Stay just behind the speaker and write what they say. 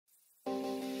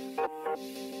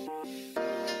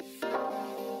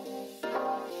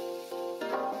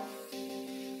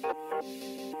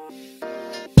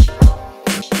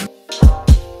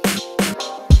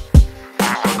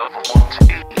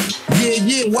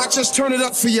Yeah, watch us turn it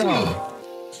up for y'all.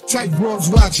 Type bros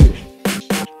watching.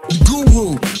 The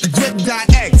Guru, the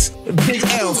Grip.X, the Big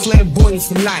L, flamboyant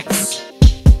for life.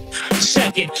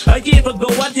 Check it. A year ago,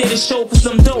 I did a show for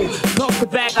some dough. Puffed the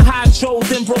bag of hydro,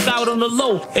 then broke out on the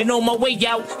low. And on my way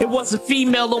out, it was a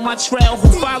female on my trail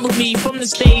who followed me from the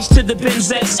stage to the Benz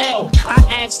XL. I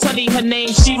asked Honey her name,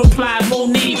 she replied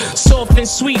Monique. Soft and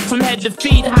sweet from head to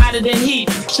feet, hotter than heat.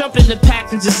 Jump in the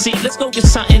passenger seat, let's go get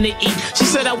something to eat. She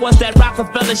said I was that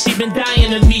Rockefeller she been dying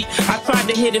to meet. I tried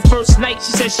to hit it first night,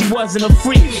 she said she wasn't a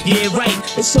freak. Yeah,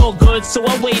 right, it's all good, so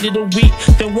I waited a week.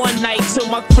 Then one night to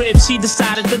my crib, she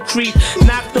decided to creep.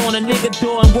 Knocked on a nigga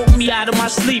door and woke me out of my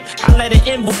sleep. I let her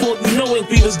in before you know it,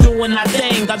 we was doing our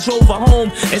thing. I drove her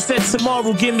home and said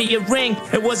tomorrow give me a ring.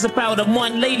 It was about a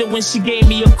month later when she gave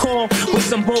me a call with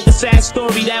some bogus ass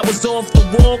story that was off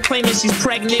the wall, claiming she's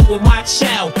pregnant with my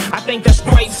child. I think that's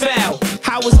quite foul.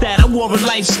 How was that? I wore a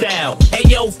lifestyle. Hey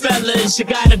yo fellas, you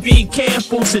gotta be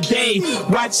careful today.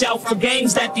 Watch out for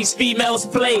games that these females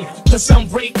play, cause some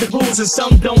break the rules and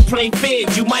some don't play fair.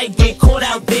 You might get caught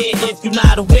out there if you're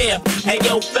not aware. Hey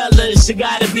yo fellas, you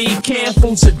gotta be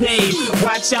careful today.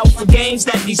 Watch out for games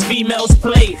that these females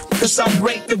play, cause some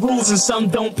break the rules and some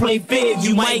don't play fair.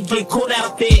 You might get caught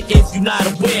out there if you're not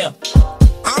aware.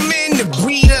 I'm in the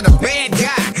breed of the bad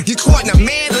guy. You caught in a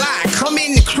mad lie. Come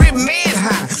in the crib mad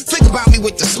high. Think about me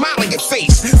with the smile on your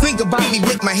face. Think about me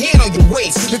with my hand on your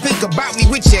waist. And think about me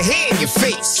with your hair in your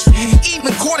face.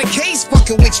 Even caught a case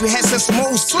fucking with you. Had some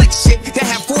old slick shit that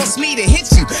have forced me to hit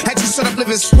you. Had you set up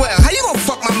living swell. How you gonna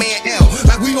fuck my man L?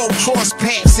 Like we gon' cross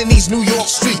paths in these New York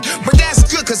streets. But that's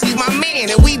good cause he's my man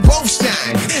and we both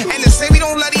shine. And to say we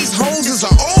don't love these hoes is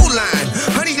an old line.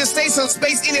 Honey, just stay some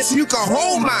space in it so you can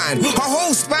hold mine. Her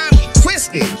whole spine be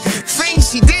twisted.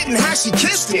 Things she did and how she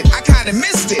kissed it, I kinda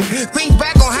missed it. Think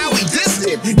back on how we dissed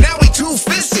it. Now we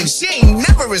two-fisted. She ain't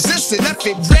never resisted. Left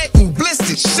it red and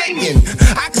blistered, shaking.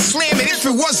 I could slam it if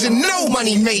it wasn't no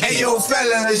money making. Hey yo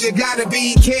fellas, you gotta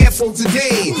be careful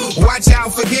today. Watch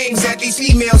out for games that these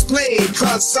females play,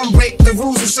 cause some break the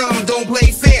rules and some don't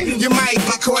play fair. You might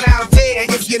get caught out there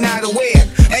if you're not aware.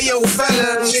 Hey yo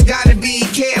fellas, you gotta be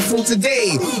careful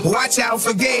today. Watch out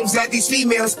for games that these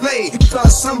females play,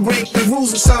 cause some break the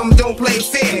rules and some don't play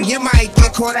fair. You might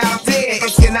get caught out there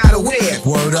if you're not aware.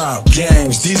 Word up,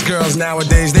 games. These girls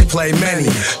nowadays, they play many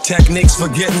techniques for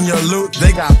getting your loot.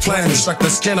 They got plenty. Suck the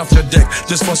skin off your dick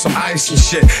just for some ice and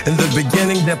shit. In the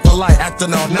beginning, they're polite,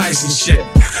 acting all nice and shit.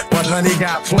 But honey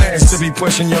got plans to be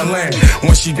pushing your land.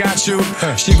 When she got you,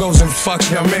 she goes and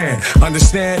fucks your man.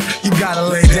 Understand? You gotta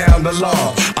lay down the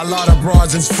law. A lot of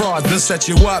broads is fraud. They'll set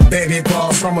you up, baby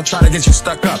boss. Some will try to get you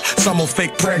stuck up. Some will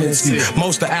fake pregnancy.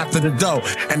 Most are after the dough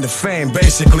and the fame,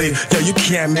 basically. Yo, you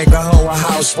can't make a hoe a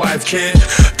housewife, kid.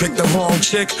 Pick the wrong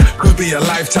chick, could be a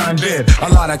lifetime bid. A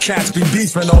lot of cats be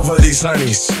beefing over these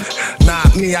honeys.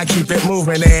 Not me, I keep it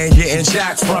moving. They ain't getting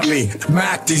jack from me.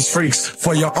 Mac these freaks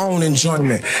for your own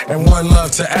enjoyment. And one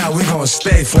love to L, we gon'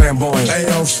 stay flamboyant. Hey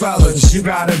yo fellas, you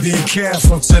gotta be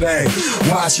careful today.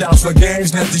 Watch out for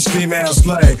games that these females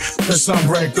play, cause some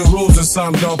break the rules and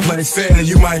some don't play fair.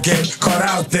 You might get caught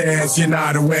out there if you're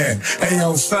not aware. Hey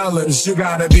yo fellas, you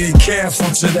gotta be careful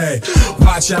today.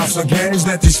 Watch out for games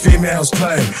that these females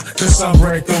play, cause some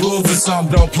break the rules and some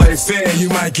don't play fair. You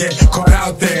might get caught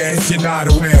out there if you're not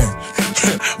aware.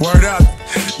 Word up.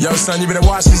 Yo son, you better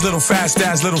watch these little fast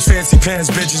ass, little fancy pants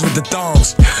bitches with the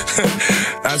thongs.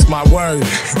 That's my word.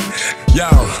 Yo,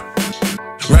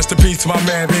 rest in peace to my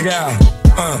man Big L.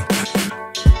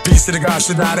 Peace to the god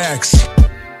Sadat,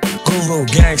 Guru,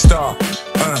 Gangstar.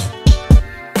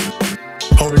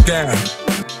 Hold it down.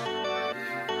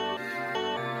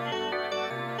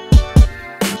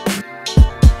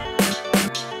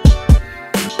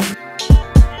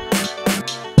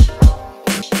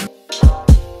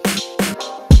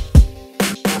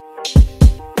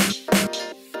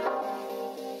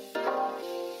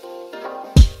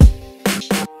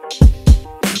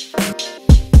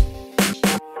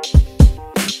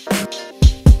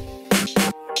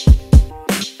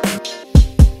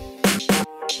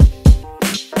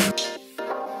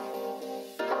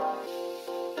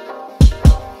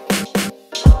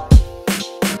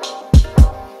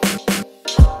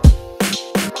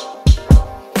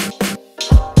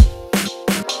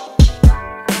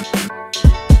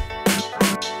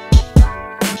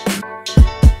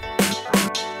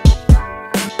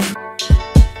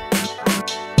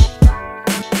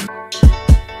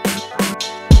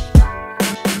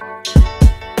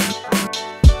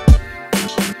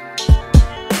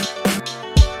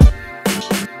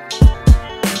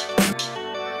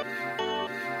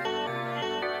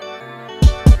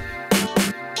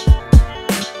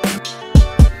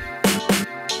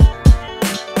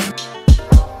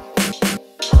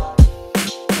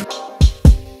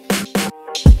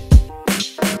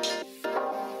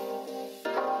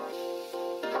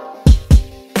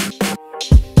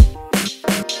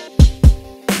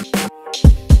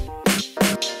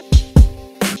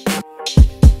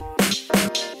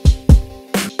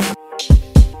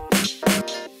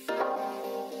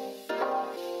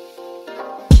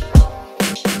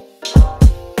 Boombap.